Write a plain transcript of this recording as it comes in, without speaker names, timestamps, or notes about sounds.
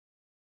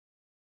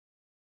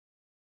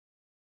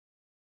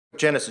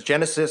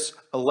Genesis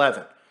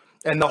 11.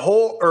 And the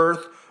whole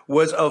earth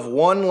was of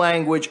one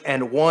language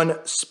and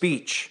one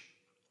speech.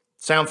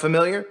 Sound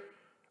familiar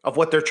of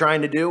what they're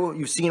trying to do?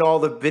 You've seen all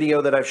the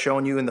video that I've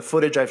shown you and the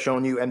footage I've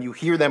shown you, and you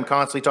hear them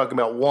constantly talking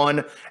about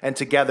one and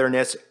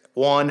togetherness,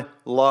 one,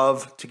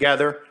 love,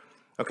 together.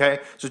 Okay,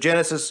 so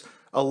Genesis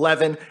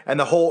 11, and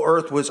the whole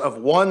earth was of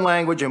one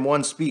language and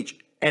one speech.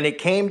 And it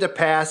came to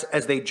pass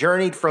as they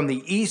journeyed from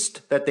the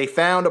east that they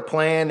found a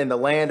plan in the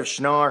land of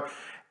Shinar,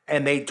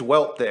 and they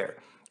dwelt there.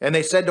 And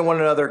they said to one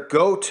another,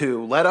 go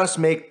to, let us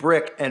make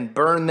brick and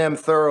burn them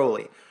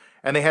thoroughly.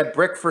 And they had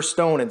brick for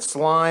stone, and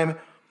slime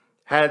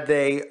had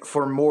they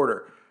for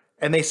mortar.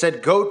 And they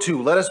said, go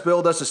to, let us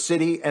build us a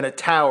city and a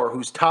tower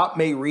whose top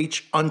may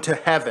reach unto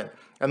heaven.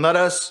 And let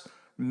us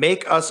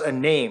make us a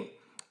name,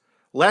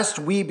 lest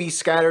we be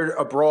scattered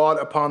abroad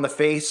upon the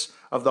face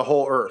of the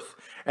whole earth.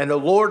 And the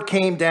Lord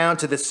came down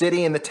to the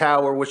city and the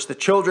tower which the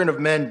children of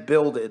men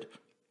builded.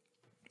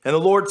 And the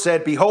Lord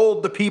said,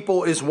 behold, the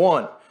people is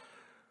one,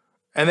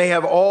 and they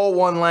have all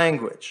one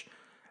language.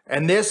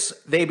 And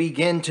this they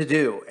begin to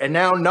do. And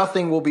now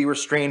nothing will be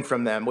restrained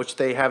from them, which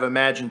they have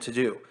imagined to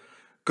do.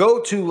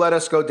 Go to, let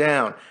us go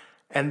down,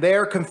 and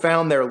there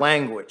confound their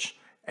language,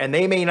 and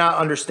they may not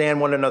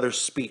understand one another's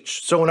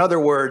speech. So in other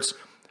words,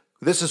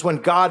 this is when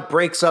God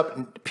breaks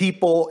up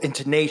people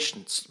into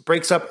nations,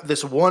 breaks up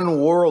this one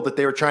world that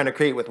they were trying to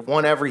create with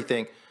one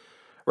everything,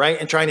 right?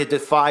 And trying to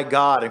defy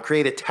God and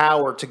create a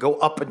tower to go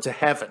up into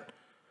heaven.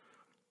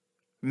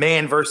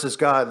 Man versus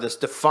God, this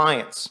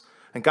defiance.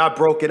 And God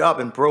broke it up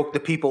and broke the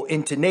people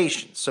into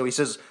nations. So he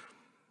says,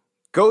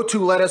 go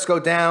to, let us go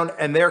down,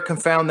 and there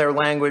confound their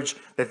language,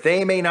 that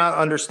they may not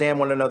understand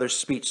one another's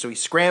speech. So he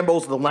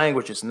scrambles the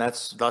languages, and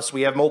thus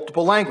we have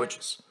multiple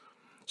languages.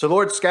 So the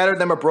Lord scattered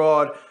them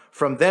abroad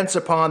from thence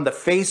upon the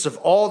face of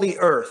all the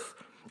earth,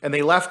 and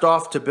they left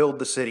off to build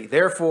the city.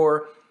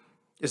 Therefore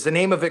is the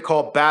name of it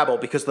called Babel,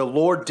 because the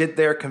Lord did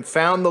there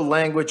confound the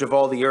language of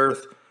all the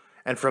earth,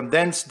 and from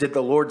thence did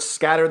the Lord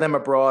scatter them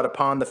abroad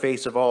upon the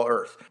face of all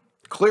earth.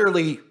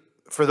 Clearly,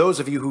 for those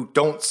of you who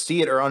don't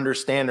see it or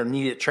understand or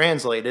need it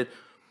translated,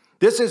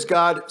 this is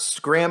God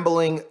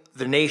scrambling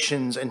the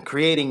nations and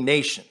creating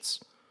nations.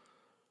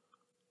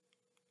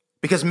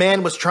 Because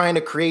man was trying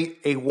to create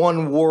a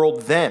one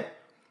world then.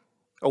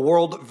 A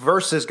world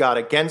versus God,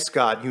 against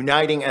God,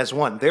 uniting as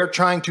one. They're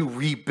trying to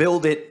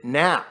rebuild it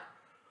now.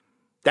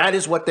 That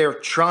is what they're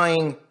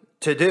trying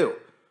to do.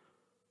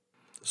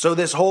 So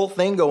this whole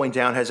thing going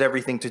down has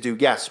everything to do,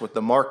 yes, with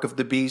the mark of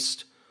the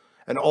beast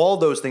and all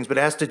those things, but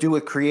it has to do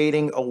with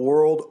creating a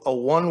world, a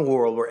one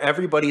world where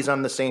everybody's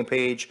on the same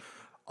page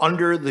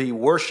under the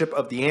worship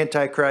of the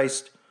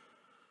Antichrist,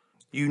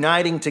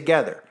 uniting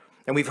together.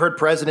 And we've heard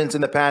presidents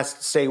in the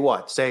past say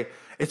what? Say,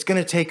 it's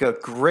going to take a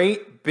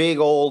great big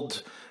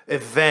old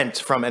event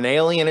from an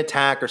alien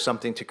attack or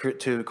something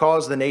to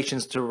cause the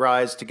nations to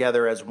rise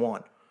together as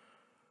one.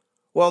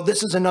 Well,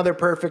 this is another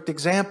perfect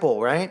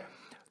example, right?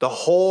 The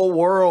whole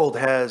world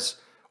is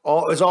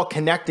all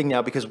connecting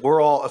now because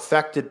we're all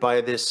affected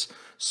by this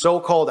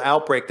so-called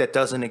outbreak that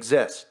doesn't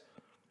exist,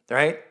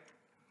 right?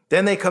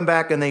 Then they come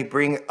back and they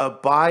bring a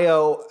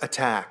bio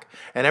attack,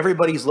 and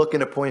everybody's looking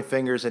to point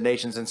fingers at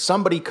nations, and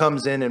somebody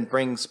comes in and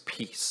brings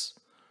peace.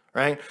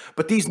 Right?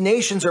 But these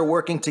nations are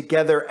working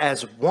together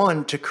as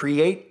one to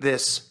create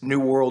this new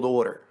world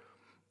order.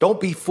 Don't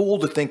be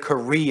fooled to think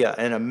Korea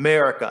and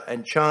America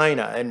and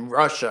China and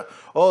Russia,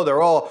 oh,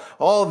 they're all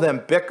of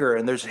them bicker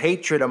and there's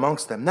hatred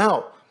amongst them.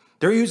 No,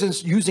 they're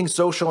using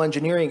social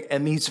engineering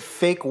and these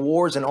fake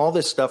wars and all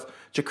this stuff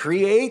to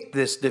create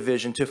this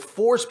division, to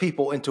force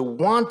people into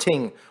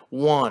wanting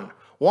one,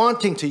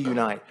 wanting to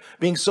unite,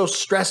 being so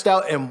stressed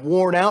out and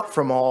worn out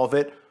from all of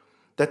it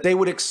that they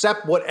would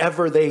accept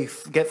whatever they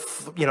get,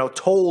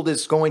 told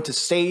is going to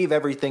save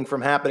everything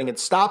from happening and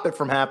stop it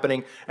from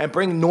happening and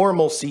bring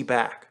normalcy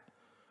back,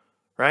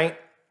 right?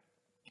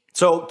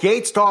 So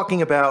Gates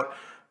talking about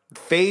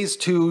phase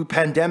 2,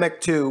 pandemic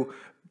 2,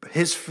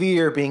 his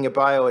fear being a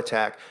bio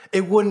attack,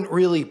 it wouldn't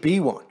really be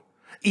one.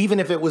 Even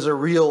if it was a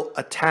real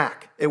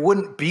attack, it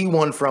wouldn't be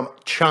one from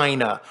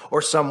China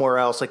or somewhere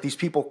else. Like these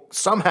people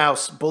somehow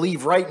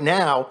believe right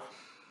now,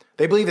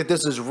 they believe that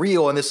this is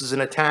real and this is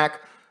an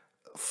attack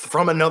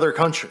from another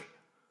country.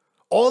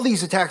 All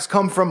these attacks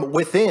come from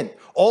within.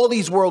 All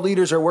these world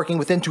leaders are working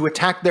within to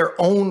attack their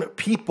own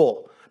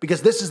people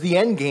because this is the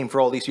end game for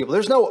all these people.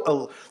 There's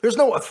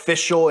no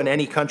official in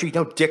any country,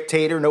 no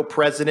dictator, no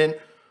president,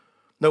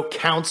 no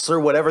counselor,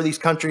 whatever these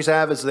countries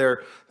have as the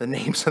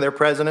names of their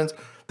presidents.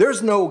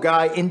 There's no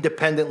guy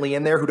independently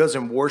in there who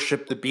doesn't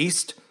worship the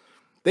beast.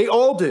 They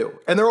all do.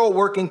 And they're all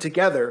working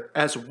together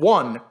as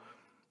one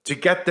to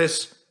get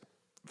this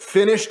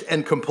finished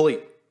and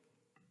complete.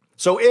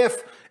 So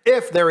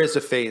if there is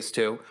a phase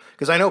 2,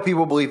 because I know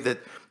people believe that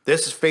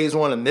this is phase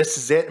 1 and this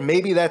is it,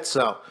 maybe that's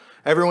so.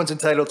 Everyone's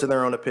entitled to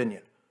their own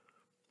opinion.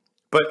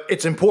 But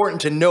it's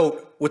important to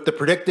note with the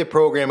predictive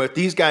program, with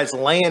these guys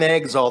laying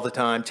eggs all the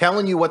time,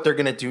 telling you what they're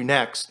going to do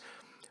next,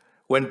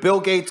 when Bill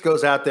Gates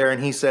goes out there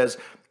and he says,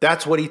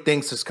 that's what he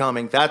thinks is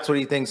coming, that's what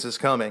he thinks is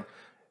coming,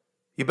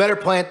 You better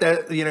plant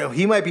that,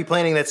 he might be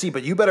planting that seed,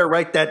 but you better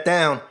write that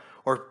down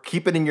or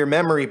keep it in your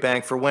memory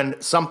bank for when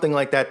something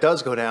like that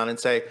does go down and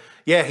say,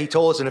 yeah, he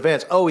told us in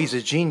advance. Oh, he's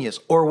a genius.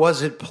 Or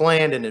was it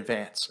planned in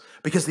advance?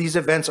 Because these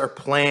events are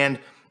planned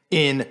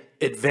in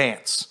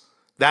advance.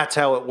 That's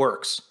how it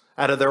works,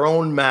 out of their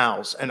own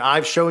mouths. And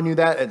I've shown you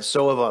that, and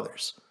so have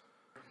others.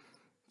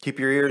 Keep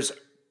your ears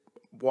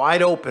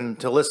wide open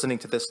to listening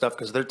to this stuff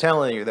because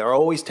they're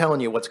always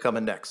telling you what's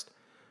coming next.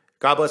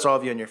 God bless all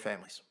of you and your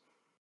families.